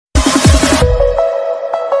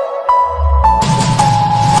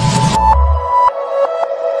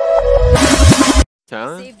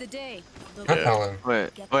Talon? Save the day. Not Talon.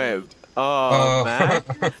 Wait. Oh, Mac?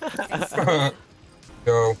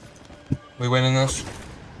 Yo, we winning this?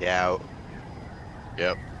 Yeah.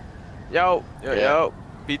 Yep. Yo.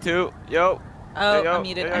 B2. Yo. Oh, yo, I'm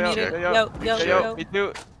muted. yo, I'm yo, muted. yo, Yo.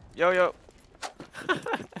 B2. Yo.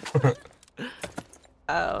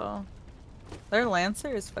 Oh. Their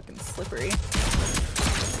Lancer is fucking slippery.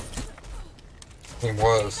 He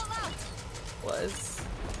was.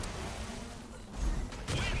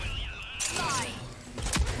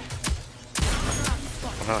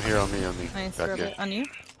 I'm not here on me. Nice, Back Rabbit. here. On you?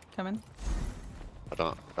 Coming. I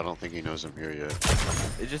don't think he knows I'm here yet.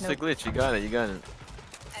 It's just a glitch. You got it.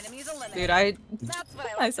 Dude, I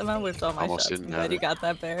somehow whipped all my Almost shots. didn't I'm glad have you it. got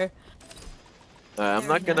that bear. I'm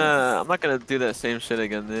not gonna do that same shit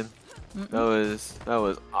again, dude. That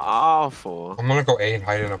was awful. I'm gonna go A and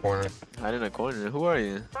hide in a corner. Hide in a corner. Who are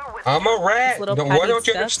you? I'm a rat. Little Why don't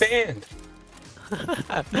you padded understand?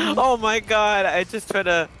 Oh my god! I just tried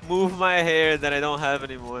to move my hair that I don't have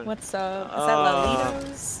anymore. What's up? Is that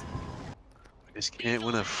Lolitos? I just can't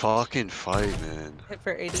win a fucking fight, man. Hit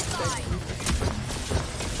for 86.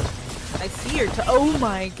 I see your oh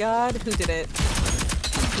my god, who did it?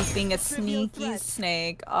 He's being a sneaky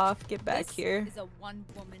snake. Off, get back here. Is a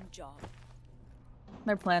one-woman job.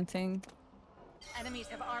 They're planting. Enemies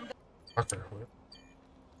have armed. Fucker.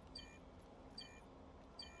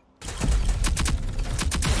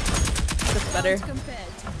 That's better.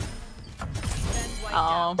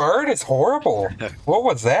 Oh. Bird is horrible. What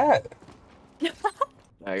was that?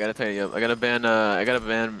 I gotta tell you, I gotta ban. I gotta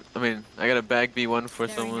bag B1 for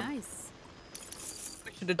someone. Nice.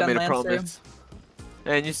 Should have I done made a Lancer. promise.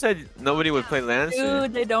 And you said nobody would play Lancer.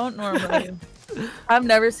 Dude, they don't normally. I've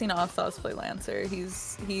never seen Offsauce play Lancer.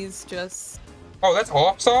 He's just. Oh, that's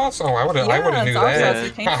off sauce. Oh, I would have knew that.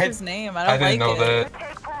 He changed his name. I didn't know that.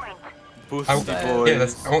 Yeah,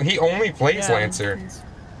 that's, he only plays Lancer.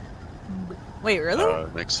 Wait, really?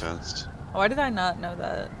 Makes sense. Why did I not know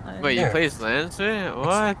that? Wait, you play Lancer?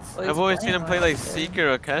 What? Well, I've always seen him play like Lancer. Seeker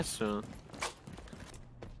or Kestrel.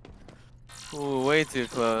 Ooh, way too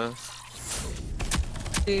close.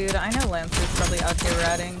 Dude, I know Lancer's probably out here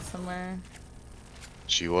ratting somewhere.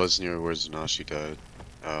 She was near where Zanashi died.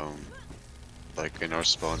 Like in our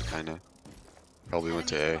spawn, kinda. Probably went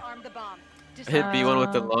to A. Hit B1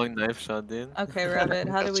 with the long knife shot, dude. Okay, Rabbit,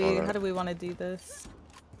 how That's do alright. we want to do this?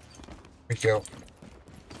 We go.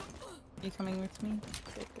 You coming with me?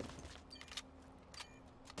 Okay, good.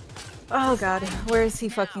 Oh god, where is he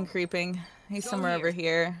fucking creeping? He's somewhere over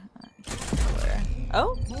here. Where?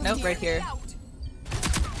 Oh, nope, right here.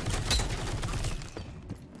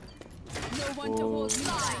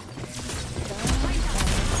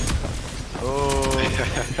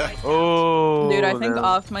 Oh, Dude, I think no.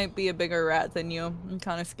 Off might be a bigger rat than you. I'm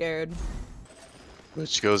kind of scared.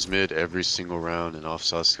 Which goes mid every single round, and off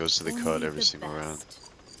sauce goes to the cut every single round.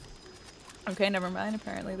 Okay, never mind.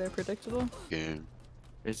 Apparently they're predictable. Game.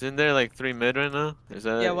 Isn't there like 3 mid right now? Is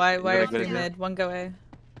that? Yeah, why is are that a good 3 idea? mid? 1 go A.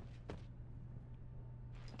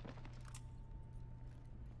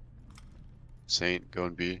 Saint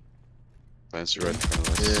going B. Lancer right in front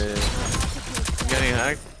of us. Yeah. Getting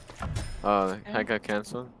hacked? Oh, hack got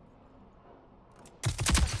cancelled.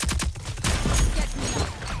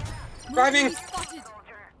 Driving.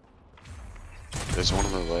 There's one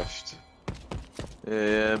on the left.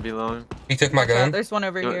 Yeah, belong. He took my gun. There's one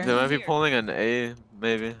over here. They might be pulling an A,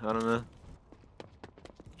 maybe. I don't know.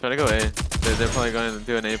 Try to go A. They're probably going to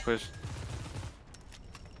do an A push.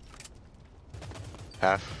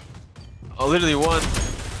 Half. Oh, literally one.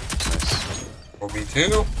 Nice.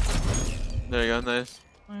 OB2. There you go, nice.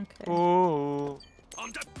 Okay. Ooh.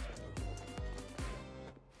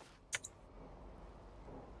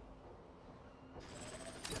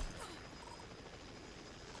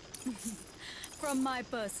 From my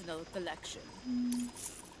personal collection.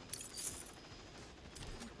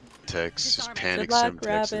 Text. Just Good panic luck, some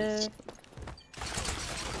texts. Rabbit.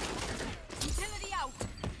 Utility out.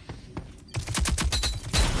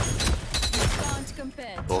 Can't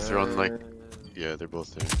compare. Both are on like. Yeah, they're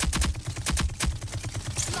both there.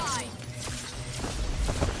 Fly.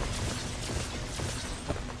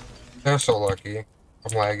 They're so lucky.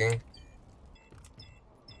 I'm lagging.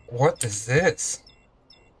 What is this?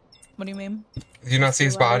 What do you mean? Did you not see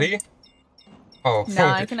his body? Oh.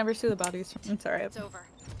 Nah, I can never see the bodies. It's alright. It's over.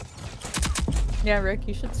 Yeah, Rick,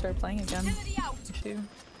 you should start playing again. Utility out.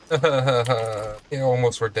 You You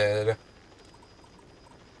almost were dead.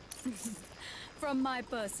 From my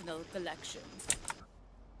personal collection.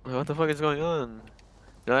 Wait, what the fuck is going on?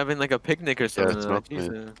 They're having like a picnic or something. it's like, not me.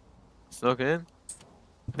 Jesus. Smoke in?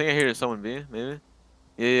 I think I hear someone B, maybe?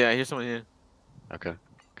 Yeah, I hear someone here. Okay,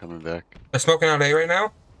 coming back. They're smoking out A right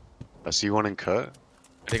now. I see one in cut. Are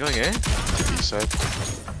they going A? To B side.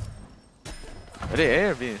 Are they A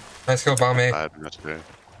or B? Nice kill, bomb A. I'm not there.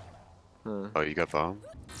 Huh. Oh, you got bomb?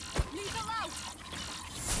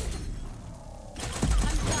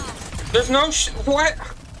 There's no what?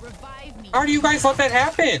 Revive me. How do you guys let that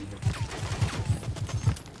happen?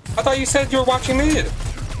 I thought you said you were watching mid. Enemies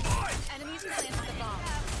planted the bomb.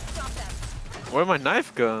 Stop them. Where'd my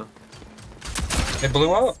knife go? It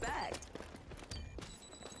blew up.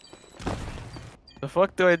 The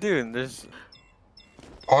fuck do I do? There's...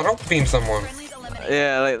 Auto beam someone. Friendly's eliminated.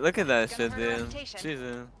 Yeah, like, look at that Gonna shit, burn our dude. reputation.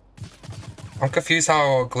 Jesus. I'm confused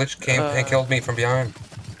how a glitch came and killed me from behind.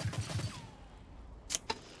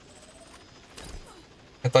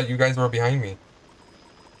 I thought you guys were behind me.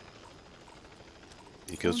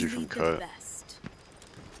 He kills you Only from the cut. best.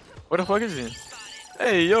 Where the fuck is he?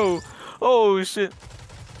 Hey, yo! Oh, shit!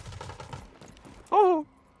 Oh!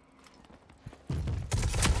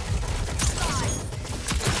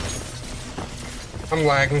 I'm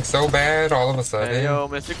lagging so bad all of a sudden. Hey, yo,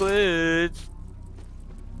 Mr. Glitch!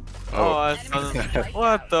 Oh, I found him.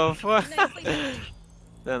 What the fuck? Damn,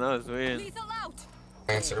 that was weird. Lethal out.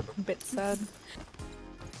 Answer. A bit sad.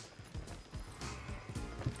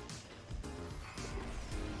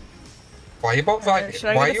 Why you both like? Should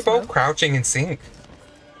I Why get a you both smoke? crouching in sync?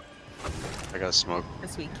 I got smoke.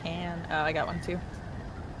 Yes, we can. Oh, I got one too.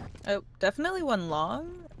 Oh, definitely one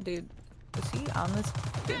long. Dude, is he on this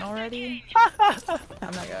bin already?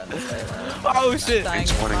 I'm not going this way though. Oh, I'm shit. dying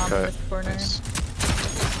It's of one in bomb in cut. this corner. Nice.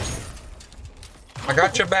 I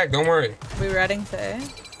got your back. Don't worry. We reading to A?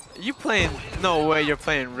 You playing? No way you're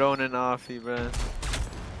playing Ronin offy, bro.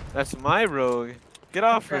 That's my rogue. Get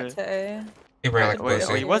off her. Rat to A. He ran like a Wait, oh,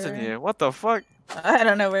 pussy. he wasn't here. What the fuck? I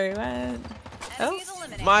don't know where he went. Oh, Enemies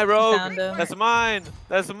eliminated. My rogue. Found him. That's mine.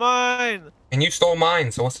 That's mine. And you stole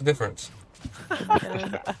mine. So what's the difference?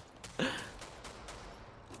 okay.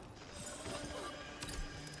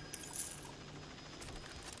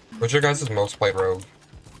 What's your guys' most played rogue?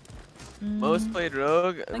 Most played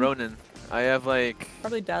rogue, think- Ronin. I have like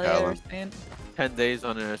Probably Dahlia or Alan. Saint. 10 days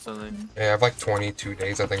on it or something. Yeah, I have like 22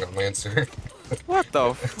 days, I think, on Lancer. What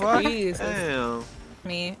the fuck? Jesus. Damn.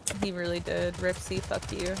 Me. He really did. Ripsy, fuck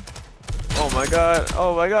you. Oh my god.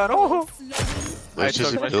 Oh my god. Oh. That's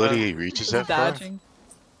his took my ability. shot. He reaches that far. Dodging.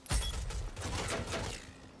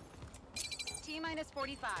 T minus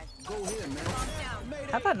 45.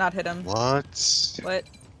 How about not hit him? What? What?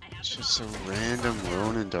 It's just a random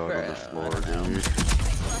Ronin dart on the Bro, floor, I don't know. dude.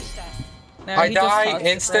 No, I he just die tossed it,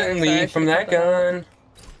 instantly so I from should've that put gun.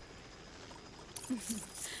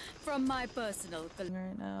 From my personal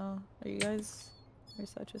Right now. Are you guys? Or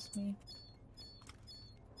is that just me?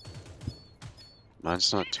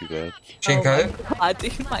 Mine's not too bad. Chain Oh cut. my god,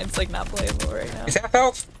 dude, mine's like not playable right now. He's half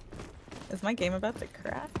health. Is my game about to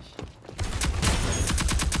crash?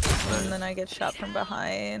 And then I get shot from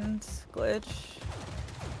behind. Glitch.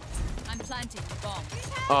 I'm planting the bomb.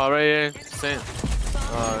 Oh, right here. Saint.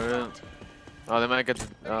 Oh, really? Oh, they might get the...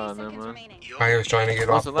 Oh, never mind. I was trying to get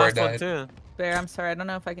What's off the before I last one, died. too? Bear, I'm sorry. I don't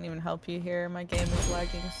know if I can even help you here. My game is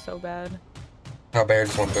lagging so bad. How bad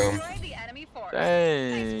just went boom. Destroy the enemy force.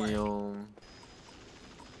 Damn.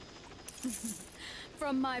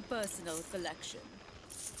 From my personal collection.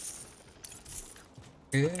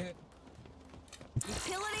 Yeah.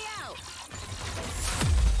 Utility out.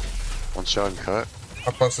 One shot and cut.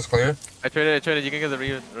 How close is clear? I traded. You can get the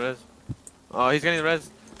res. Oh, he's getting the res.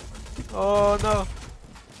 Oh, no.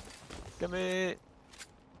 Give me.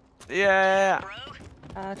 Yeah.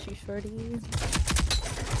 Ah, she shorty.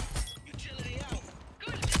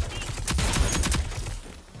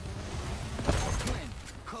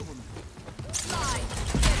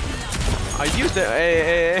 Are you there?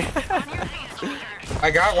 Hey, hey, hey. I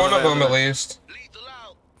got one of them at least.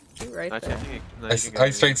 She right Actually, there. I think you- no, I, you can I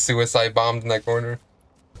get straight suicide bombed in that corner.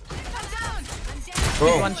 I'm down. I'm down.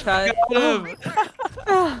 Boom. One shot.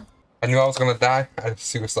 him. I knew I was gonna die. I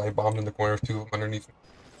suicide bombed in the corner with 2 of them underneath me.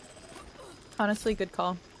 Honestly, good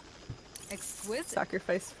call. Exquisite.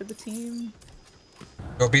 Sacrifice for the team.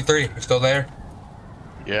 Go B3. You still there?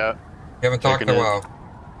 Yeah. You haven't talked in a Checking in.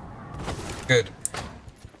 while. Good.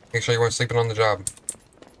 Make sure you weren't sleeping on the job.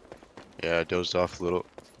 Yeah, I dozed off a little.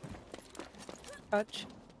 Touch.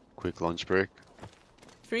 Quick lunch break.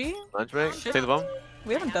 Free? Lunch break? Take the bomb?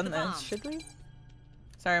 We haven't done this, should we?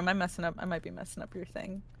 Sorry, am I messing up? I might be messing up your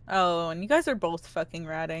thing. Oh, and you guys are both fucking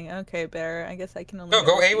ratting. Okay, Bear. I guess I can only. No,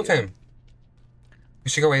 go A you. with him. You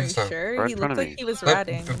should go A Are this you time. sure? Right He in front looked of like me. he was Look,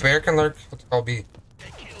 ratting. the bear can lurk. Let's call B.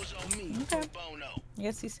 Okay. I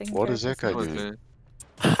guess he's saying. What is that guy What was doing? it?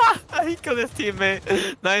 He killed his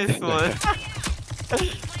teammate. Nice one.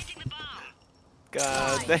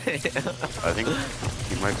 God damn. I think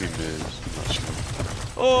he might be mid. I'm not sure.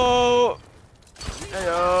 Oh!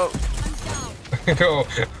 Heyo! Go,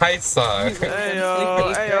 high side.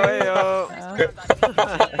 Heyo! Heyo!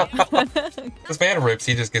 Heyo! This man rips,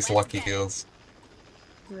 he just gets lucky kills.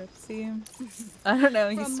 Ripsy. I don't know,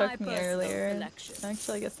 he From struck my me personal earlier. collection.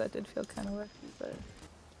 Actually, I guess that did feel kind of lucky, but.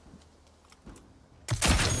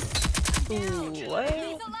 Ooh,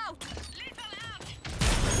 what?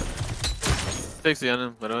 60 on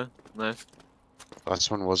him, by the way. Nice. Last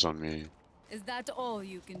one was on me. Is that all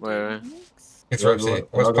you can Where? do? It's Ripsy.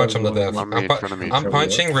 Let's punch him to death. On me, in front of me. I'm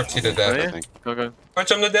punching Ripsy to Oh, death. yeah? think. Go, go.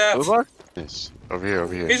 Punch him to death. Blue block? Yes. Over here,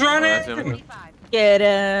 over here. He's Oh, that's him. running. Get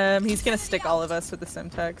him! He's gonna stick all of us with the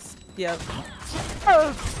Simtex. Yep.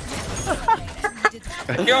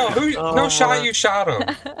 Yo, who? Oh, No shot. my. You shot him.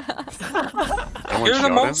 Someone You're the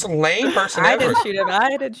shot most him? lame person I ever. didn't shoot him. I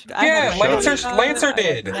didn't shoot I Yeah, haven't Lancer- shot him. Lancer I would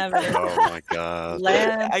did. Never. Oh my god.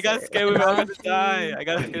 I got scared we were all gonna die. I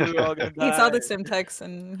got scared we were all gonna die. He saw the Simtex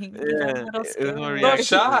and he got a Yeah, little it was scared. more No reaction.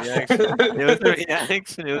 shot. It was a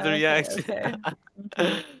reaction. It was a Okay, reaction.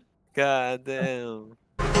 okay. God damn.